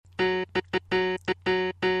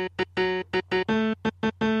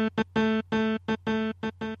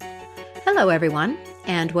everyone,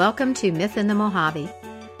 and welcome to Myth in the Mojave,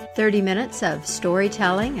 30 minutes of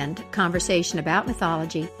storytelling and conversation about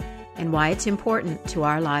mythology and why it's important to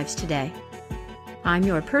our lives today. I'm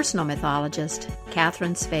your personal mythologist,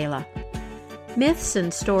 Catherine Svela. Myths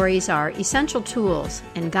and stories are essential tools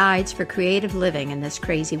and guides for creative living in this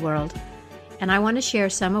crazy world, and I want to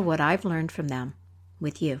share some of what I've learned from them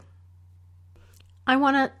with you. I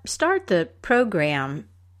want to start the program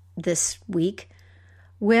this week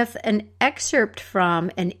with an excerpt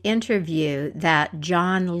from an interview that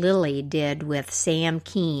John Lilly did with Sam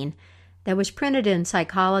Keen that was printed in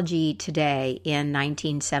Psychology Today in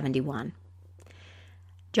 1971.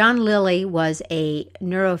 John Lilly was a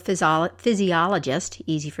neurophysiologist,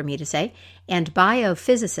 easy for me to say, and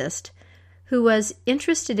biophysicist who was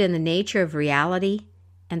interested in the nature of reality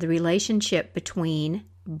and the relationship between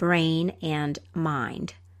brain and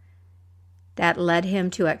mind. That led him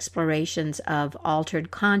to explorations of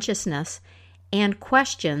altered consciousness and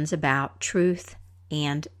questions about truth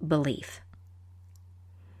and belief.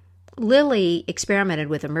 Lilly experimented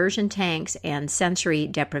with immersion tanks and sensory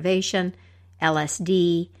deprivation,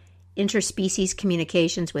 LSD, interspecies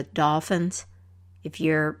communications with dolphins. If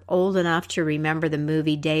you're old enough to remember the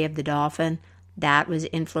movie Day of the Dolphin, that was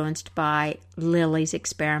influenced by Lilly's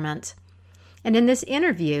experiments. And in this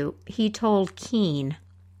interview, he told Keen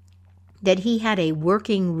that he had a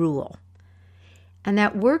working rule. And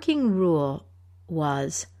that working rule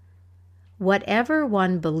was, whatever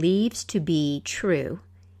one believes to be true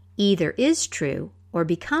either is true or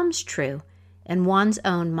becomes true in one's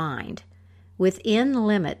own mind, within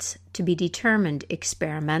limits to be determined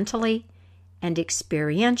experimentally and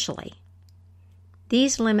experientially.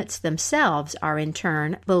 These limits themselves are in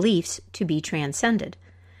turn beliefs to be transcended.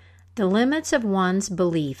 The limits of one's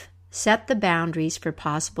belief set the boundaries for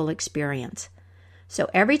possible experience. So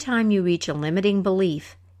every time you reach a limiting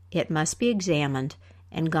belief, it must be examined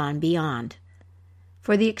and gone beyond.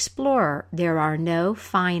 For the explorer, there are no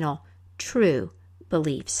final, true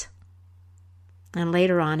beliefs. And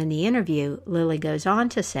later on in the interview, Lilly goes on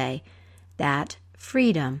to say that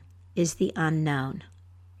freedom is the unknown.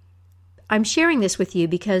 I'm sharing this with you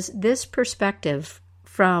because this perspective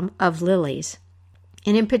of Lilly's,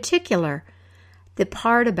 and in particular, the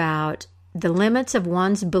part about the limits of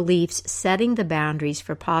one's beliefs setting the boundaries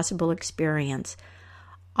for possible experience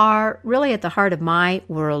are really at the heart of my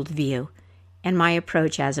worldview and my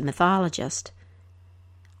approach as a mythologist.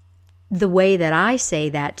 The way that I say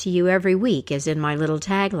that to you every week is in my little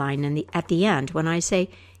tagline at the end when I say,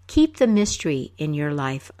 keep the mystery in your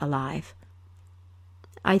life alive.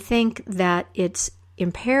 I think that it's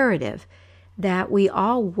imperative that we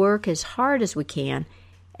all work as hard as we can,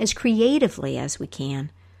 as creatively as we can,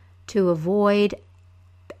 to avoid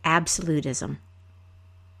absolutism.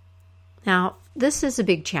 Now, this is a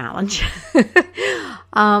big challenge.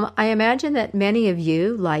 I imagine that many of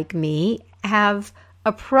you, like me, have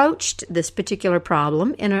approached this particular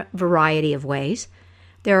problem in a variety of ways.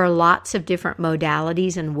 There are lots of different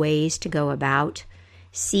modalities and ways to go about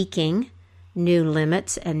seeking new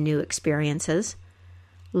limits and new experiences.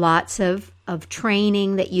 Lots of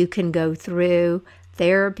training that you can go through,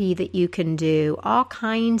 therapy that you can do, all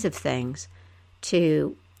kinds of things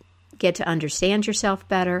to get to understand yourself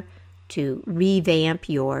better, to revamp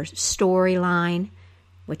your storyline,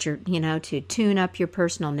 which are, to tune up your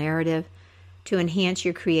personal narrative, to enhance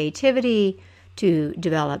your creativity, to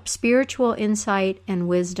develop spiritual insight and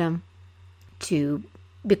wisdom, to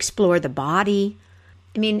explore the body.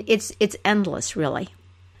 I mean, it's endless, really.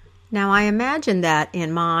 Now, I imagine that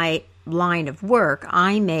in my line of work,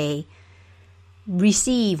 I may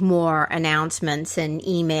receive more announcements and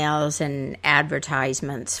emails and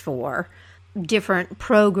advertisements for different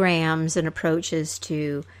programs and approaches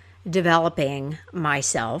to developing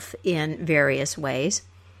myself in various ways.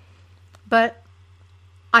 But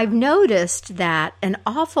I've noticed that an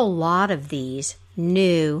awful lot of these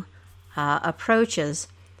new approaches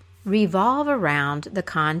revolve around the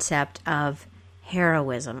concept of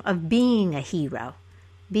heroism, of being a hero,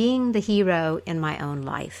 being the hero in my own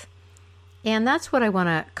life. And that's what I want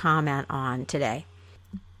to comment on today.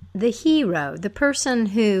 The hero, the person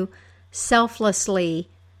who selflessly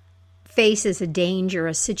faces a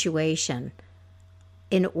dangerous situation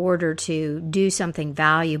in order to do something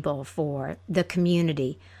valuable for the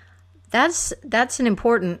community. That's an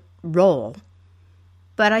important role.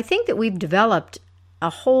 But I think that we've developed a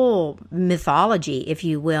whole mythology, if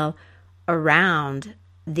you will, around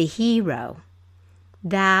the hero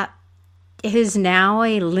that is now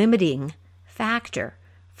a limiting factor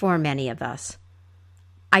for many of us.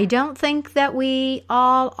 I don't think that we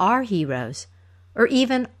all are heroes, or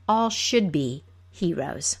even all should be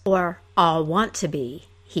heroes, or all want to be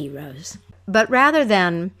heroes. But rather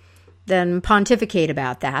than pontificate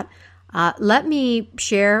about that, let me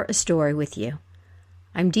share a story with you.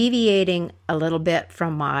 I'm deviating a little bit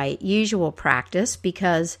from my usual practice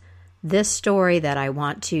because this story that I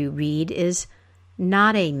want to read is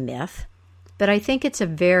not a myth, but I think it's a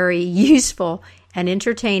very useful and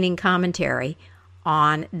entertaining commentary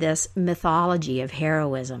on this mythology of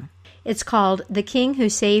heroism. It's called The King Who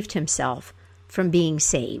Saved Himself from Being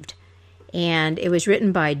Saved, and it was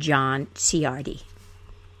written by John Ciardi.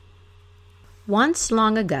 Once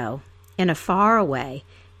long ago, in a faraway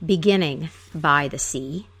beginning by the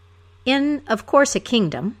sea, in, of course, a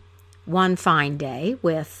kingdom, one fine day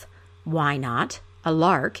with, why not, a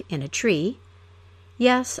lark in a tree.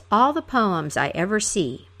 Yes, all the poems I ever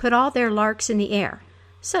see put all their larks in the air.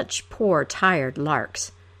 Such poor, tired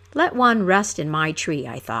larks. Let one rest in my tree,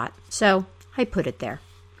 I thought, so I put it there.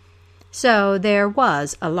 So there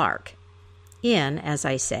was a lark in, as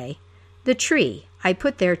I say, the tree I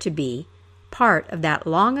put there to be part of that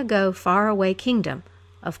long ago faraway kingdom,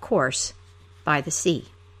 of course, by the sea.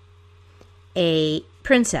 A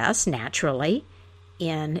princess, naturally,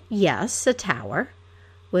 in, yes, a tower,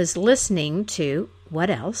 was listening to, what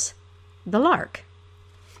else? The lark.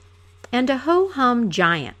 And a ho-hum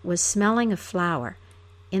giant was smelling a flower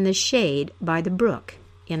in the shade by the brook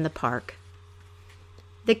in the park.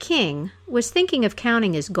 The king was thinking of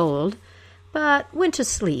counting his gold, but went to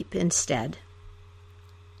sleep instead.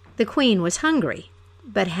 The queen was hungry,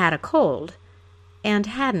 but had a cold, and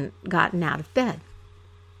hadn't gotten out of bed.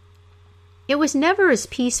 It was never as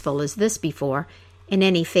peaceful as this before in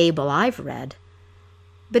any fable I've read.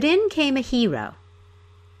 But in came a hero.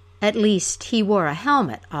 At least he wore a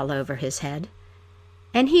helmet all over his head,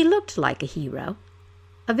 and he looked like a hero,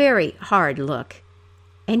 a very hard look,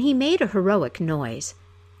 and he made a heroic noise,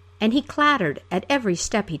 and he clattered at every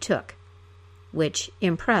step he took, which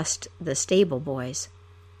impressed the stable boys.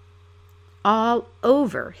 All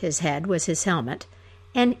over his head was his helmet,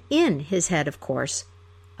 and in his head, of course,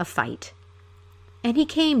 a fight. And he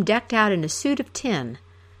came decked out in a suit of tin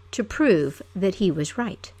to prove that he was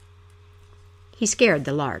right. He scared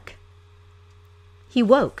the lark. He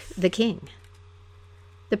woke the king.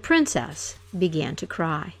 The princess began to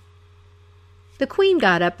cry. The queen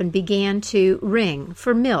got up and began to ring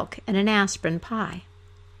for milk and an aspirin pie.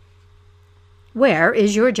 "Where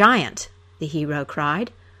is your giant?" the hero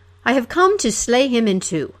cried. "I have come to slay him in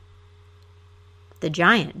two." The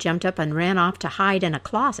giant jumped up and ran off to hide in a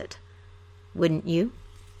closet. Wouldn't you?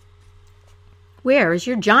 "Where is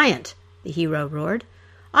your giant?" the hero roared.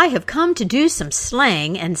 "I have come to do some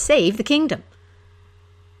slaying and save the kingdom."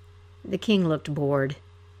 The king looked bored.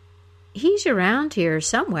 "He's around here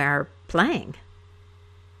somewhere, playing."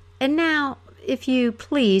 "And now, if you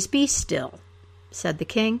please, be still," said the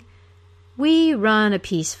king. "We run a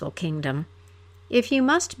peaceful kingdom. If you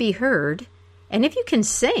must be heard, and if you can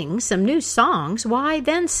sing some new songs, why,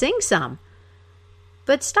 then sing some.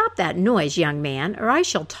 But stop that noise, young man, or I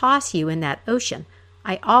shall toss you in that ocean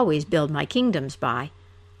I always build my kingdoms by.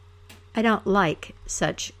 I don't like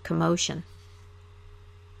such commotion."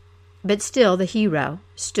 But still the hero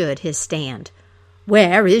stood his stand.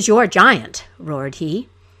 "Where is your giant?" roared he.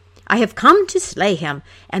 "I have come to slay him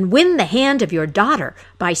and win the hand of your daughter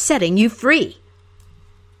by setting you free."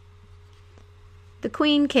 The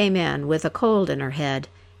queen came in with a cold in her head,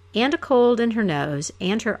 and a cold in her nose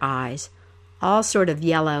and her eyes, all sort of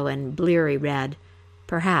yellow and bleary red,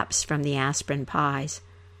 perhaps from the aspirin pies.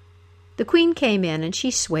 The queen came in and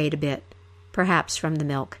she swayed a bit, perhaps from the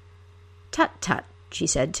milk. "Tut, tut," she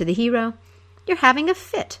said to the hero. "You're having a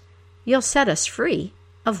fit. You'll set us free.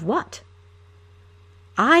 Of what?"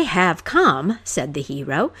 "I have come," said the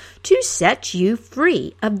hero, "to set you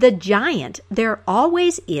free of the giant there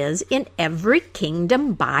always is in every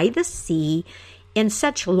kingdom by the sea in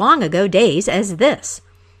such long-ago days as this,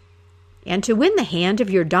 and to win the hand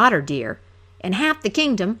of your daughter dear, and half the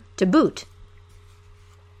kingdom to boot."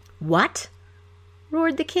 "What?"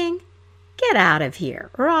 roared the king. "Get out of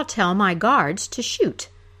here, or I'll tell my guards to shoot."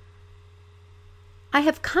 "I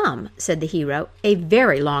have come," said the hero, "a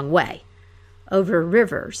very long way, over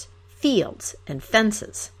rivers, fields, and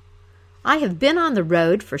fences. I have been on the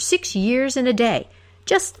road for 6 years and a day.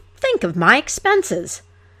 Just think of my expenses.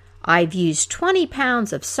 I've used 20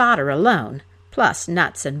 pounds of solder alone, plus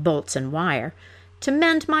nuts and bolts and wire, to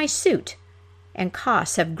mend my suit, and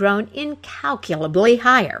costs have grown incalculably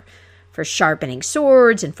higher for sharpening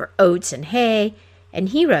swords and for oats and hay, and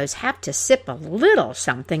heroes have to sip a little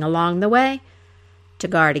something along the way to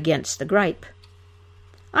guard against the gripe.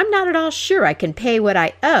 I'm not at all sure I can pay what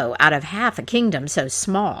I owe out of half a kingdom so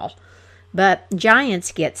small. But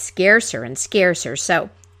giants get scarcer and scarcer, so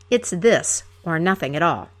it's this or nothing at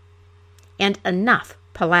all. And enough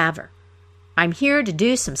palaver. I'm here to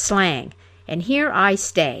do some slaying, and here I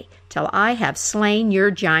stay till I have slain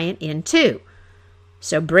your giant in two.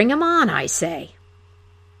 So bring 'em on, I say."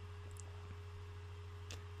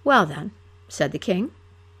 "Well then," said the king,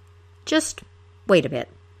 "just wait a bit."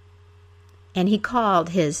 And he called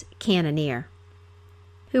his cannoneer,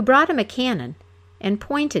 who brought him a cannon and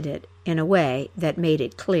pointed it in a way that made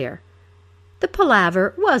it clear. The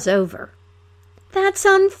palaver was over. "That's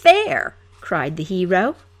unfair," cried the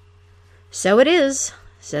hero. "So it is,"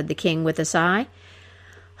 said the king with a sigh.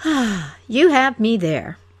 "You have me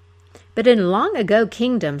there. But in long-ago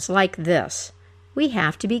kingdoms like this, we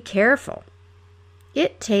have to be careful.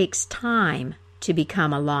 It takes time to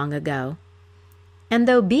become a long-ago. And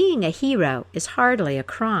though being a hero is hardly a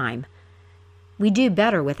crime, we do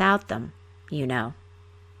better without them, you know."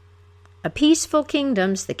 "A peaceful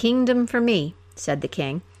kingdom's the kingdom for me," said the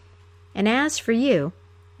king. "And as for you,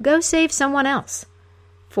 go save someone else.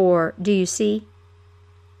 For, do you see,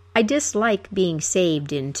 I dislike being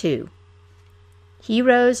saved in two.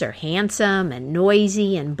 Heroes are handsome and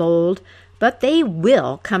noisy and bold, but they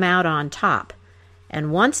will come out on top.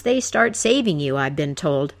 And once they start saving you, I've been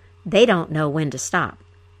told, they don't know when to stop.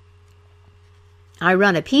 I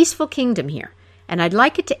run a peaceful kingdom here, and I'd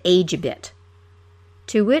like it to age a bit.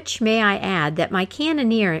 To which may I add that my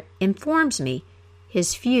cannoneer informs me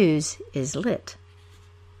his fuse is lit."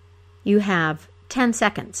 "You have 10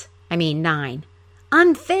 seconds. 9.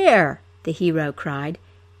 "Unfair!" the hero cried.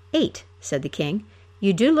 8, said the king.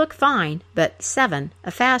 "You do look fine, but 7,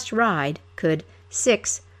 a fast ride, could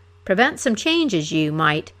 6, prevent some changes you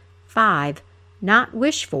might, 5, not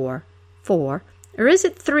wish for, 4, or is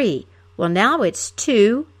it 3? Well, now it's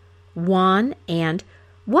 2, 1, and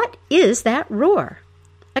what is that roar?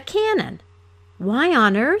 A cannon. Why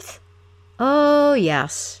on earth? Oh,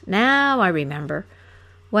 yes, now I remember.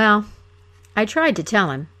 Well, I tried to tell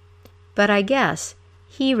him, but I guess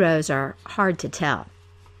heroes are hard to tell.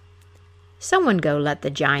 Someone go let the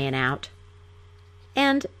giant out,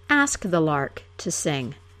 and ask the lark to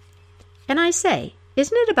sing. And I say,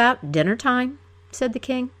 isn't it about dinner time?" said the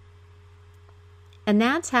king. And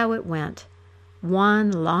that's how it went,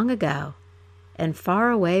 one long ago, and far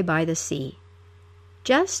away by the sea,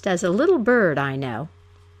 just as a little bird I know,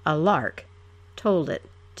 a lark, told it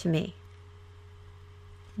to me.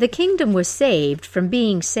 The kingdom was saved from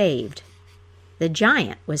being saved. The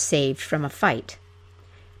giant was saved from a fight.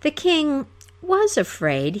 The king was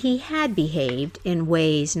afraid he had behaved in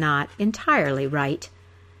ways not entirely right.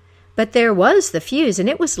 But there was the fuse, and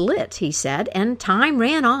it was lit, he said, and time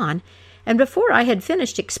ran on, and before I had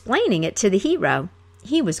finished explaining it to the hero,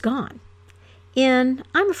 he was gone. In,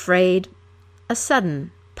 I'm afraid, a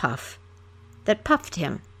sudden puff that puffed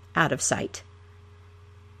him out of sight.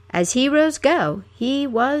 As heroes go, he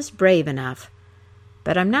was brave enough,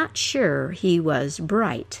 but I'm not sure he was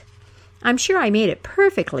bright. I'm sure I made it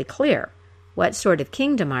perfectly clear what sort of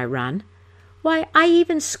kingdom I run. Why, I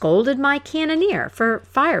even scolded my cannoneer for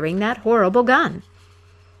firing that horrible gun.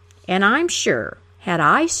 And I'm sure, had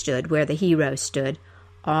I stood where the hero stood,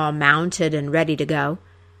 all mounted and ready to go,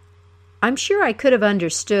 I'm sure I could have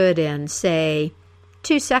understood in, say,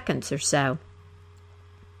 2 seconds or so,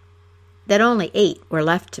 that only 8 were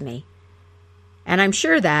left to me. And I'm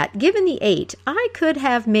sure that, given the 8, I could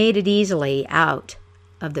have made it easily out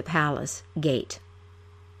of the palace gate.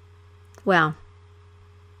 Well,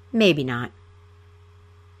 maybe not.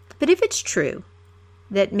 But if it's true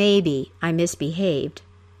that maybe I misbehaved,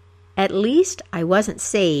 at least I wasn't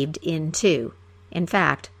saved in 2. In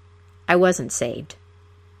fact, I wasn't saved.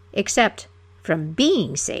 Except from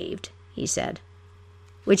being saved, he said,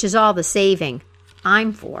 which is all the saving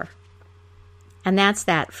I'm for. And that's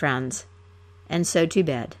that, friends. And so to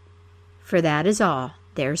bed, for that is all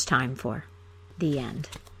there's time for. The end.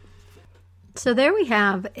 So there we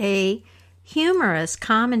have a humorous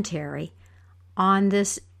commentary on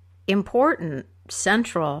this important,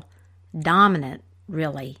 central, dominant,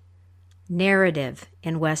 really, narrative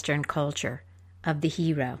in Western culture of the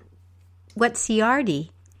hero. What Ciardi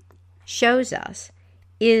shows us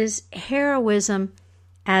is heroism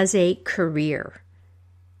as a career,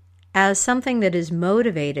 as something that is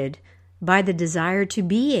motivated by the desire to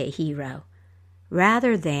be a hero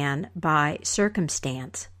rather than by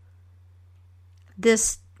circumstance.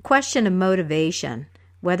 This question of motivation,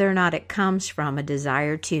 whether or not it comes from a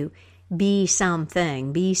desire to be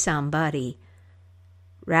something, be somebody,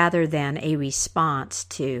 rather than a response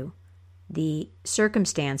to the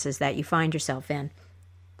circumstances that you find yourself in,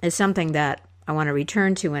 is something that I want to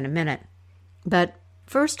return to in a minute. But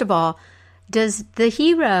first of all, Does the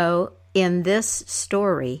hero in this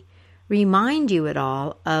story remind you at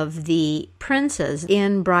all of the princes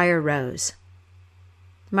in Briar Rose?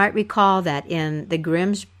 You might recall that in the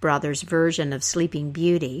Grimm brothers' version of Sleeping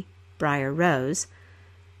Beauty, Briar Rose,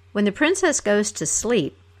 when the princess goes to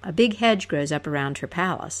sleep, a big hedge grows up around her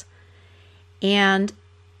palace. And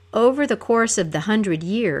over the course of the 100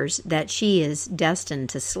 years that she is destined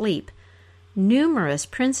to sleep, numerous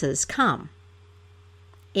princes come.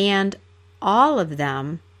 And all of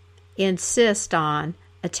them insist on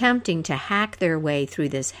attempting to hack their way through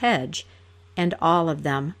this hedge, and all of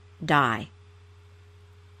them die.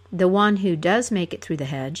 The one who does make it through the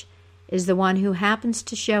hedge is the one who happens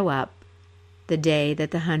to show up the day that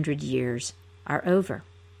the 100 years are over.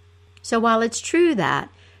 So while it's true that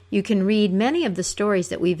you can read many of the stories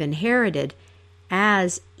that we've inherited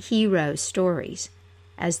as hero stories,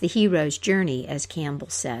 as the hero's journey, as Campbell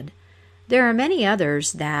said, there are many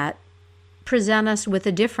others that present us with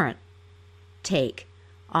a different take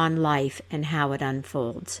on life and how it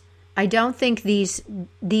unfolds. I don't think these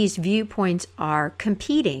viewpoints are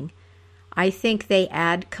competing. I think they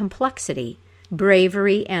add complexity.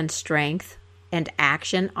 Bravery and strength and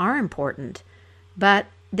action are important, but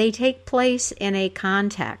they take place in a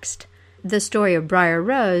context. The story of Briar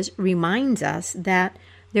Rose reminds us that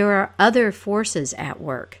there are other forces at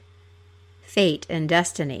work. Fate and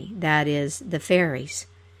destiny, that is, the fairies.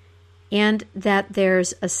 And that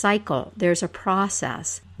there's a cycle, there's a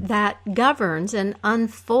process that governs and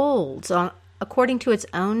unfolds according to its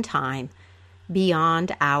own time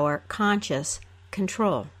beyond our conscious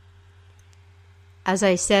control. As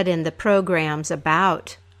I said in the programs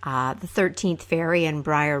about the 13th Fairy and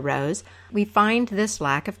Briar Rose, we find this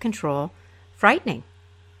lack of control frightening.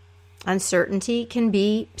 Uncertainty can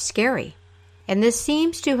be scary. And this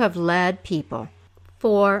seems to have led people,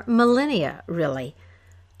 for millennia really,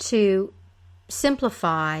 to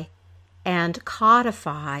simplify and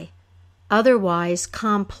codify otherwise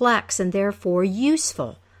complex and therefore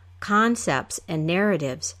useful concepts and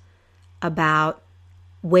narratives about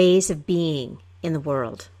ways of being in the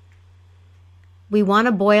world. We want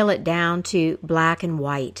to boil it down to black and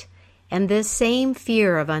white, and this same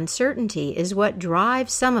fear of uncertainty is what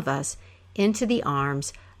drives some of us into the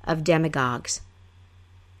arms of demagogues.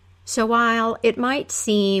 So while it might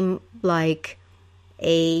seem like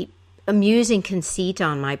an amusing conceit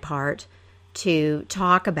on my part to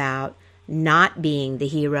talk about not being the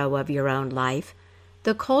hero of your own life,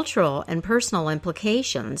 the cultural and personal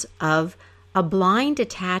implications of a blind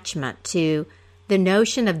attachment to the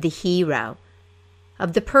notion of the hero,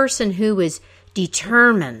 of the person who is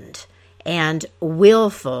determined and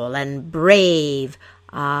willful and brave,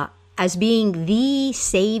 as being the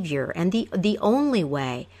savior and the only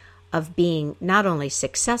way of being not only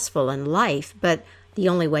successful in life, but the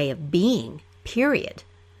only way of being, period,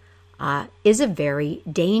 is a very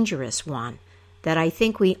dangerous one that I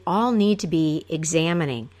think we all need to be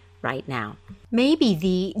examining right now. Maybe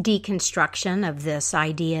the deconstruction of this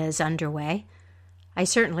idea is underway. I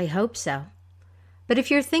certainly hope so. But if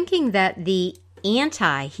you're thinking that the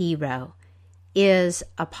anti-hero is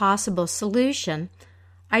a possible solution,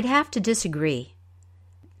 I'd have to disagree.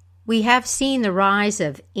 We have seen the rise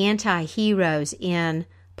of anti-heroes in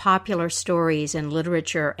popular stories and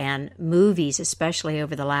literature and movies, especially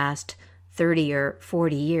over the last 30 or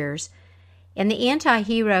 40 years. And the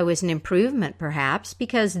anti-hero is an improvement, perhaps,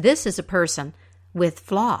 because this is a person with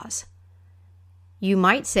flaws. You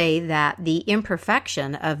might say that the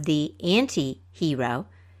imperfection of the anti-hero,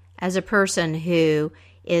 as a person who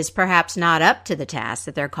is perhaps not up to the task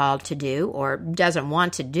that they're called to do or doesn't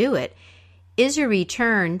want to do it, is a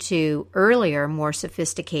return to earlier, more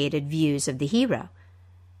sophisticated views of the hero,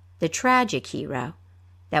 the tragic hero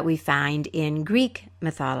that we find in Greek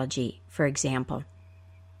mythology, for example.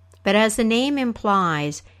 But as the name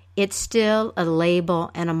implies, it's still a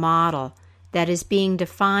label and a model that is being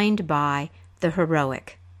defined by the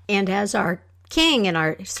heroic. And as our king in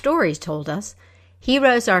our stories told us,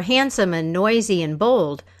 heroes are handsome and noisy and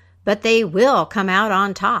bold, but they will come out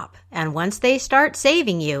on top. And once they start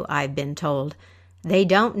saving you, I've been told, they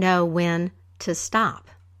don't know when to stop.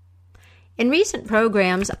 In recent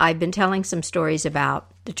programs, I've been telling some stories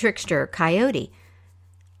about the trickster coyote.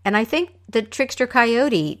 And I think the trickster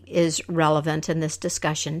coyote is relevant in this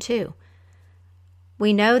discussion too.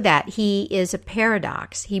 We know that he is a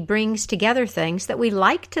paradox. He brings together things that we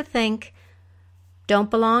like to think don't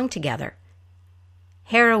belong together.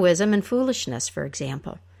 Heroism and foolishness, for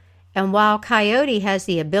example. And while Coyote has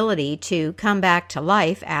the ability to come back to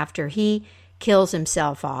life after he kills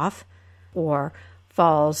himself off or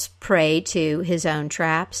falls prey to his own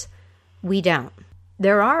traps, we don't.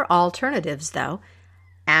 There are alternatives, though,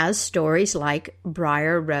 as stories like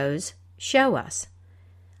Briar Rose show us.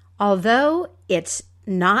 Although it's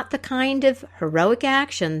not the kind of heroic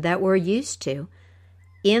action that we're used to,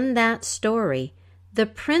 in that story, the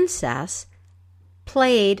princess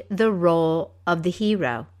played the role of the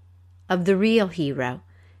hero, of the real hero,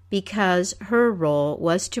 because her role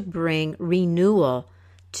was to bring renewal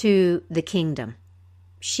to the kingdom.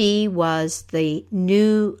 She was the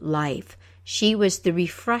new life. She was the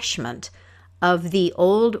refreshment of the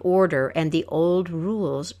old order and the old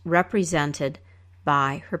rules represented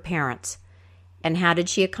by her parents. And how did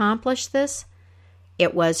she accomplish this?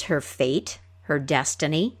 It was her fate, her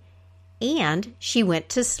destiny, and she went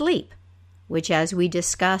to sleep, which, as we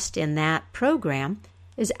discussed in that program,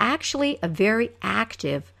 is actually a very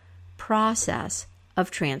active process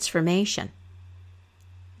of transformation.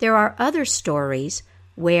 There are other stories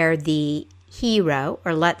where the hero,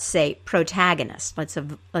 or let's say protagonist,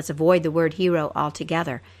 let's avoid the word hero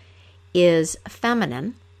altogether, is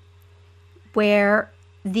feminine, where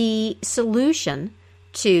the solution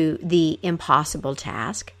to the impossible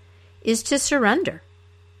task is to surrender,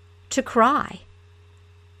 to cry,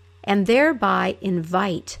 and thereby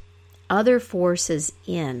invite other forces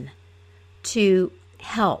in to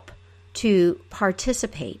help, to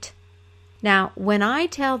participate. Now, when I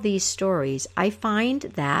tell these stories, I find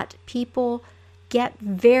that people get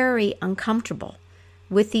very uncomfortable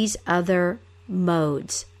with these other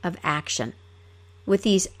modes of action, with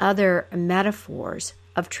these other metaphors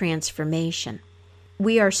of transformation.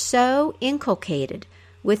 We are so inculcated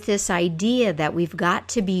with this idea that we've got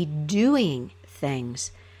to be doing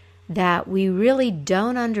things that we really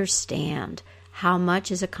don't understand how much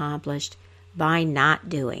is accomplished by not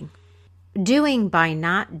doing. Doing by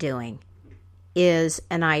not doing is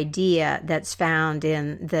an idea that's found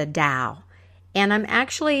in the Tao. And I'm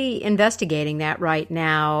actually investigating that right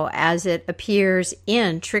now as it appears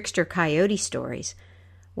in Trickster Coyote stories.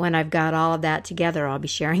 When I've got all of that together, I'll be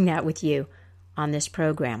sharing that with you on this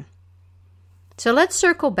program. So let's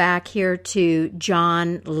circle back here to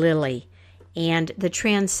John Lilly and the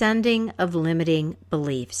transcending of limiting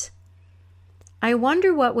beliefs. I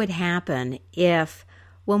wonder what would happen if,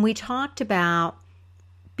 when we talked about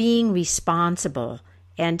being responsible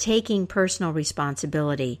and taking personal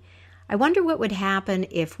responsibility, I wonder what would happen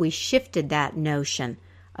if we shifted that notion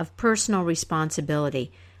of personal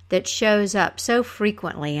responsibility that shows up so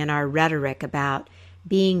frequently in our rhetoric about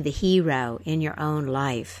being the hero in your own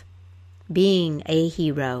life, being a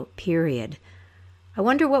hero, period. I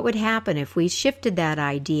wonder what would happen if we shifted that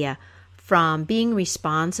idea from being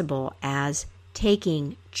responsible as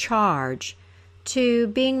taking charge to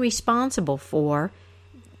being responsible for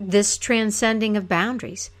this transcending of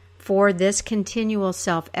boundaries, for this continual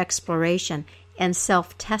self-exploration and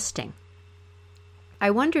self-testing. I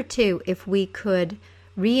wonder, too, if we could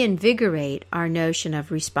reinvigorate our notion of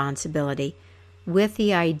responsibility with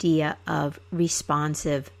the idea of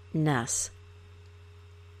responsiveness.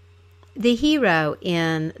 The hero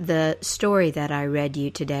in the story that I read you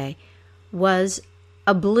today was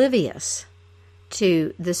oblivious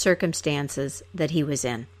to the circumstances that he was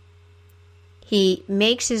in. He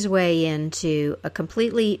makes his way into a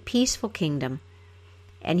completely peaceful kingdom,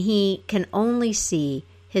 and he can only see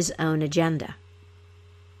his own agenda.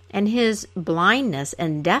 And his blindness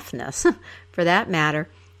and deafness, for that matter,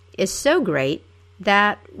 is so great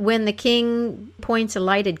that when the king points a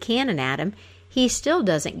lighted cannon at him, he still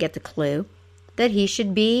doesn't get the clue that he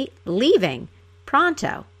should be leaving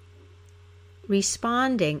pronto.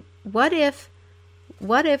 Responding, what if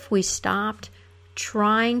we stopped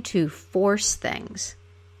trying to force things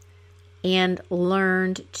and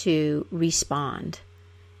learned to respond?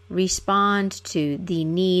 Respond to the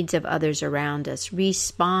needs of others around us.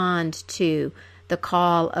 Respond to the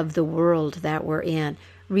call of the world that we're in.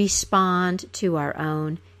 Respond to our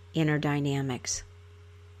own inner dynamics.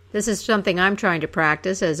 This is something I'm trying to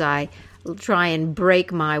practice as I try and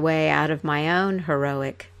break my way out of my own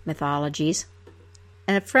heroic mythologies.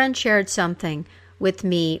 And a friend shared something with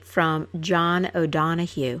me from John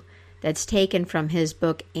O'Donohue that's taken from his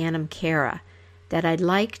book Anam Cara that I'd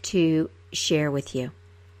like to share with you.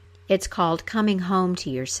 It's called Coming Home to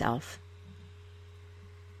Yourself.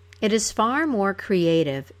 It is far more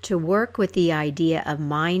creative to work with the idea of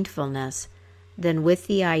mindfulness than with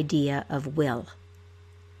the idea of will.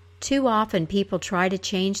 Too often people try to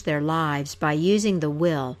change their lives by using the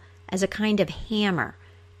will as a kind of hammer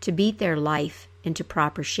to beat their life into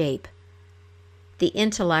proper shape. The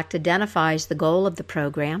intellect identifies the goal of the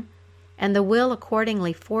program, and the will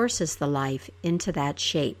accordingly forces the life into that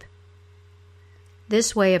shape.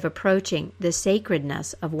 This way of approaching the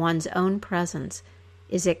sacredness of one's own presence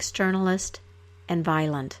is externalist and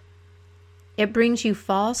violent. It brings you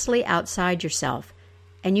falsely outside yourself,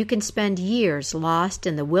 and you can spend years lost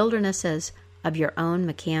in the wildernesses of your own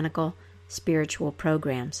mechanical, spiritual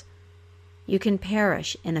programs. You can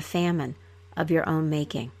perish in a famine of your own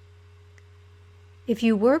making. If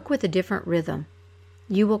you work with a different rhythm,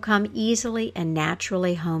 you will come easily and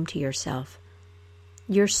naturally home to yourself.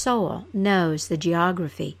 Your soul knows the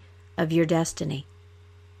geography of your destiny.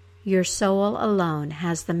 Your soul alone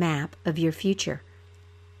has the map of your future.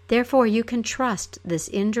 Therefore, you can trust this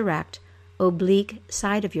indirect, oblique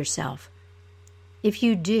side of yourself. If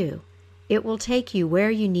you do, it will take you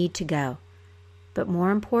where you need to go. But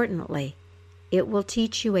more importantly, it will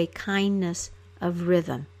teach you a kindness of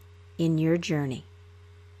rhythm in your journey.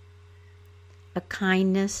 A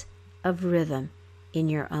kindness of rhythm in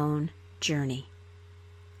your own journey.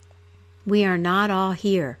 We are not all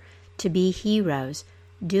here to be heroes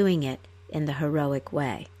doing it in the heroic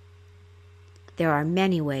way. There are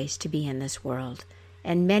many ways to be in this world,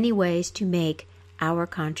 and many ways to make our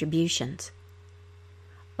contributions.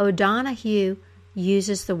 O'Donohue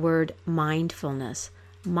uses the word mindfulness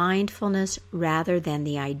rather than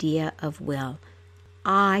the idea of will.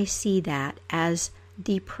 I see that as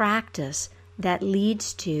the practice that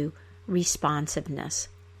leads to responsiveness.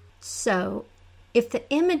 So, if the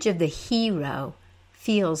image of the hero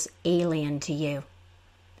feels alien to you,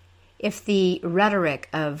 if the rhetoric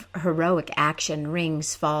of heroic action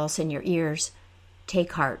rings false in your ears,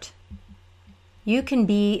 take heart. You can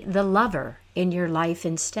be the lover in your life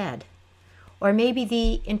instead, or maybe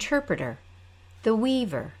the interpreter, the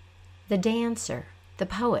weaver, the dancer, the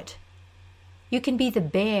poet. You can be the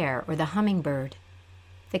bear or the hummingbird,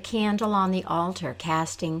 the candle on the altar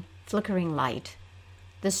casting flickering light,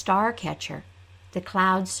 the star catcher, the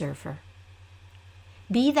cloud surfer.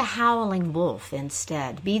 Be the howling wolf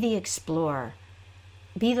instead. Be the explorer.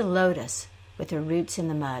 Be the lotus with her roots in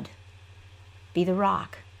the mud. Be the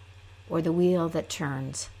rock or the wheel that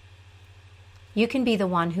turns. You can be the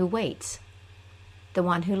one who waits, the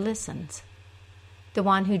one who listens, the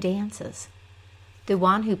one who dances, the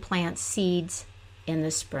one who plants seeds in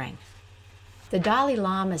the spring. The Dalai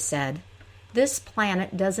Lama said, "This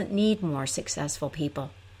planet doesn't need more successful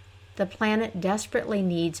people. The planet desperately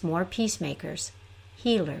needs more peacemakers,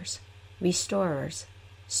 healers, restorers,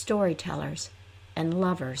 storytellers, and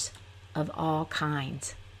lovers of all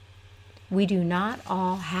kinds." We do not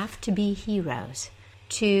all have to be heroes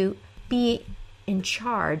to be in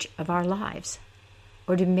charge of our lives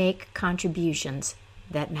or to make contributions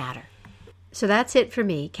that matter. So that's it for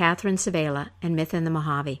me, Catherine Savela, and Myth in the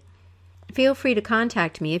Mojave. Feel free to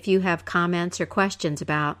contact me if you have comments or questions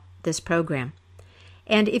about this program.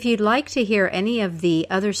 And if you'd like to hear any of the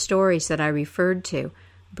other stories that I referred to,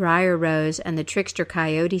 Briar Rose and the Trickster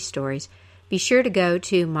Coyote stories, be sure to go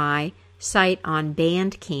to my site on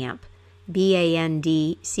Bandcamp,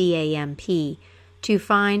 BANDCAMP, to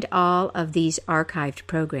find all of these archived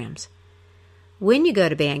programs. When you go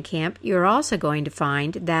to Bandcamp, you're also going to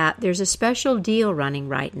find that there's a special deal running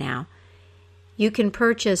right now. You can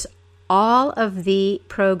purchase all of the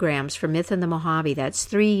programs for Myth in the Mojave, that's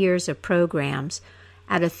 3 years of programs,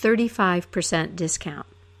 at a 35% discount,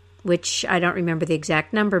 which I don't remember the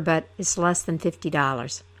exact number, but it's less than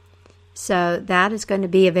 $50. So that is going to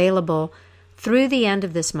be available through the end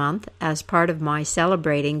of this month as part of my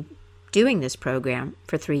celebrating doing this program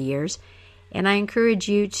for 3 years, and I encourage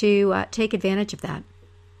you to take advantage of that.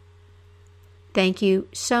 Thank you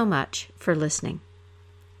so much for listening.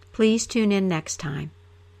 Please tune in next time.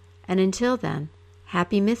 And until then,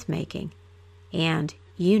 happy myth making, and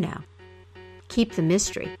keep the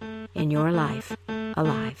mystery in your life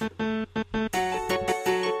alive.